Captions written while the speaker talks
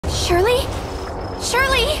Shirley?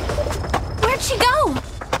 Shirley! Where'd she go?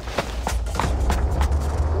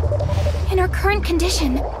 In her current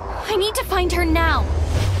condition, I need to find her now.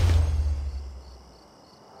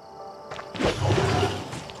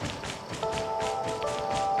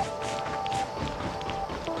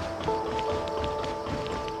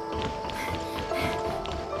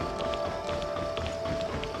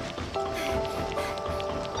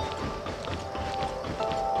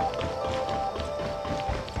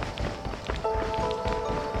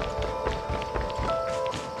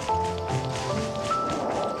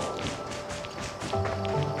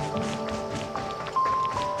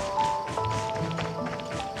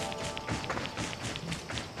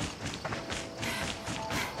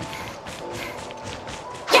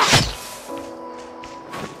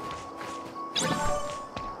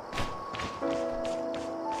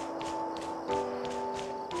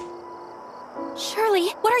 Shirley,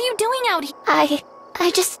 what are you doing out here?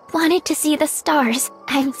 I just wanted to see the stars.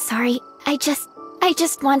 I'm sorry. I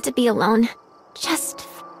just want to be alone.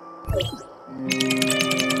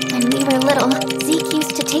 When we were little, Zeke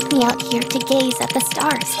used to take me out here to gaze at the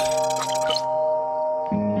stars.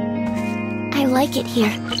 I like it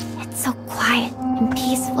here. It's so quiet and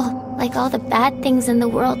peaceful, like all the bad things in the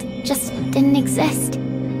world just didn't exist.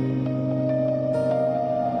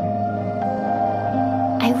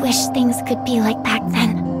 I wish things could be like back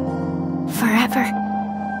then. Forever.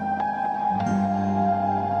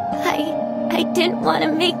 I didn't want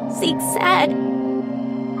to make Zeke sad.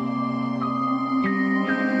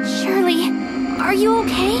 Shirley, are you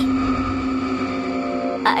okay?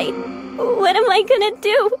 What am I gonna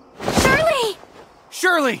do? Shirley!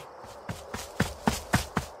 Shirley!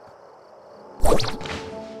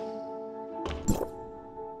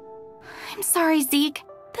 I'm sorry, Zeke.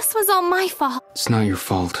 This was all my fault. It's not your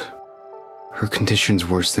fault. Her condition's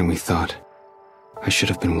worse than we thought. I should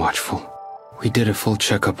have been watchful. We did a full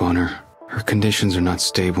checkup on her. Her conditions are not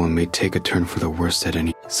stable and may take a turn for the worst at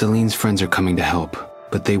any. Celine's friends are coming to help,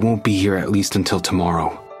 but they won't be here at least until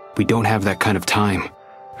tomorrow. We don't have that kind of time.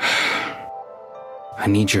 I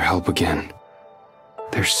need your help again.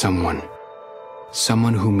 There's someone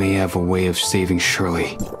who may have a way of saving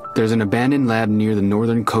Shirley. There's an abandoned lab near the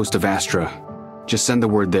northern coast of Astra. Just send the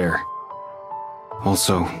word there.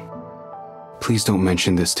 Also, please don't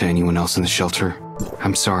mention this to anyone else in the shelter.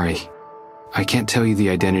 I'm sorry. I can't tell you the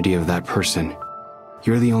identity of that person.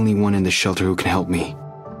 You're the only one in the shelter who can help me.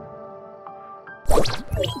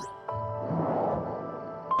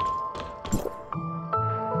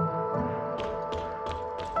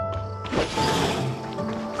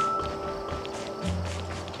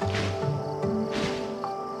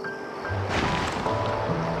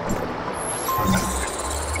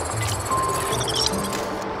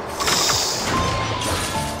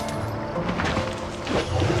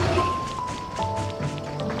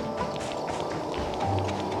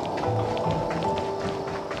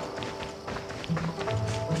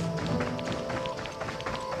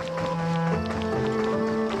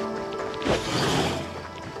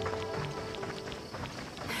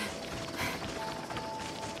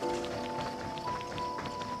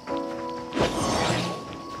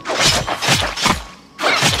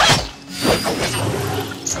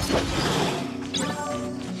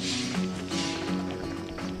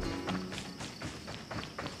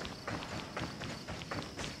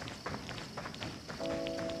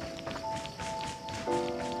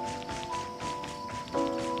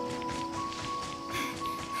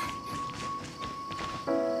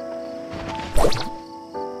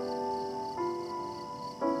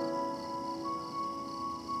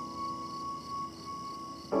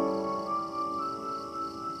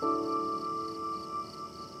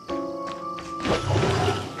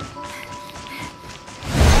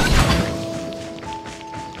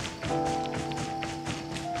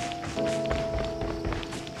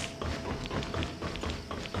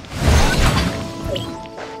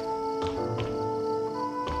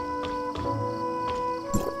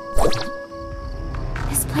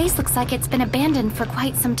 This place looks like it's been abandoned for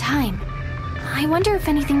quite some time. I wonder if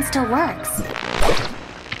anything still works.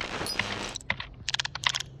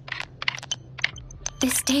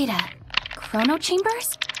 This data. Chrono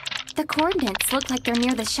chambers? The coordinates look like they're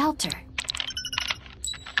near the shelter.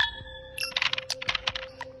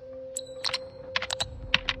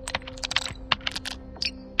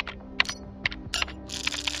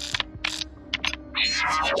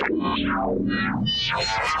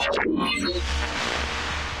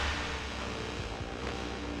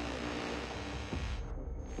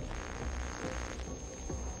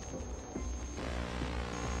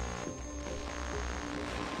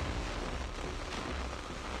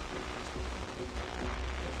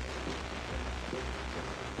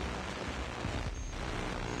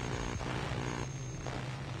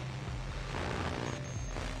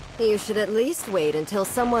 You should at least wait until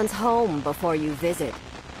someone's home before you visit.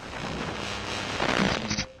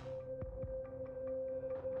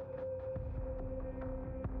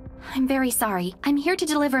 I'm very sorry. I'm here to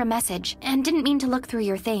deliver a message, and didn't mean to look through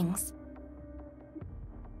your things.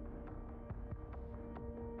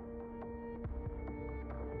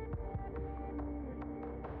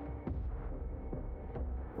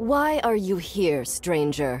 Why are you here,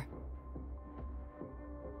 stranger?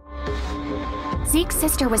 Zeke's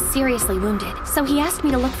sister was seriously wounded, so he asked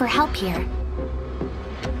me to look for help here.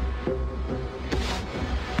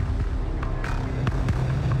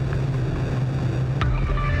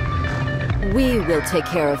 We will take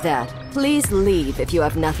care of that. Please leave if you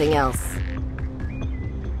have nothing else.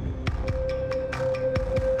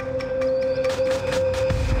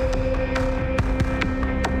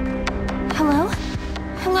 Hello?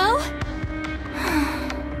 Hello?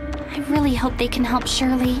 I really hope they can help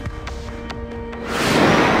Shirley.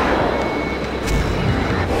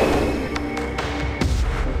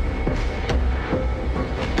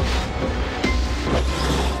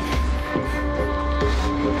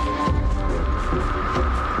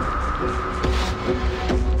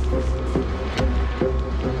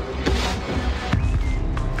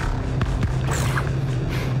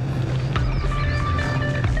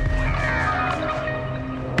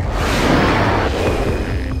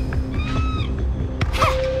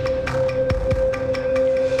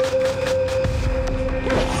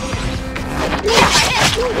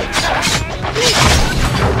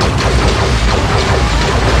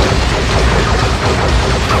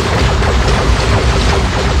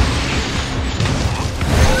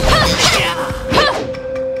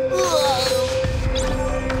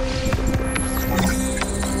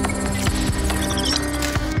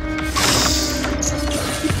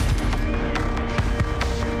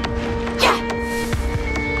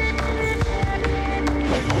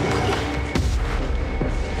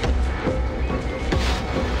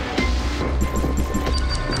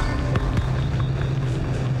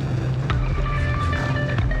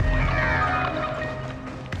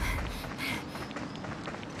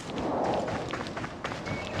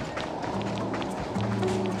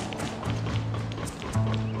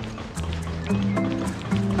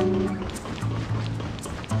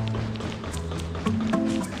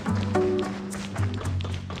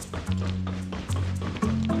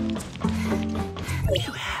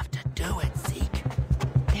 You have to do it, Zeke.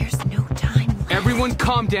 There's no time left. Everyone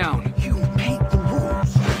calm down. You made the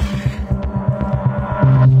rules.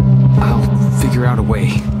 I'll figure out a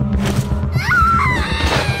way.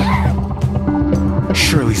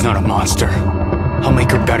 Shirley's not a monster. I'll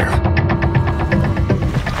make her better.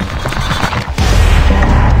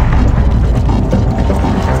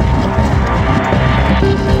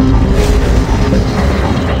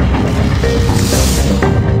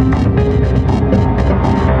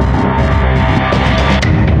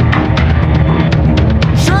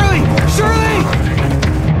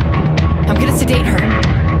 Sedate her.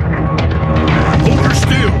 Hold her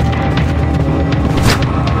still.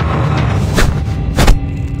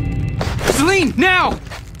 Celine, now!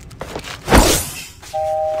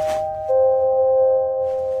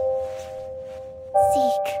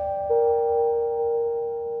 Zeke.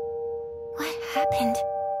 What happened?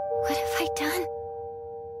 What have I done?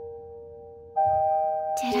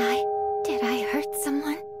 Did I hurt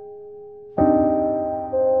someone?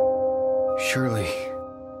 Shirley.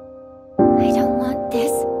 I don't want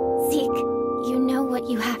this. Zeke, you know what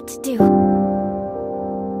you have to do.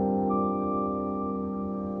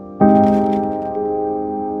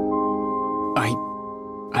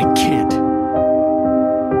 I can't.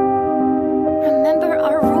 Remember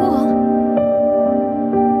our rule.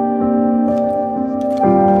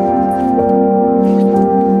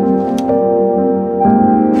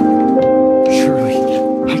 Shirley,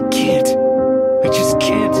 I can't. I just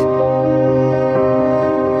can't.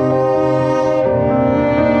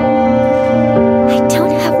 I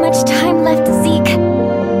don't have much time left, Zeke.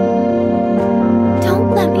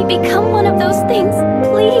 Don't let me become one of those things,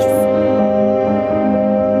 please.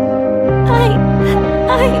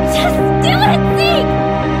 I just do it, Zeke!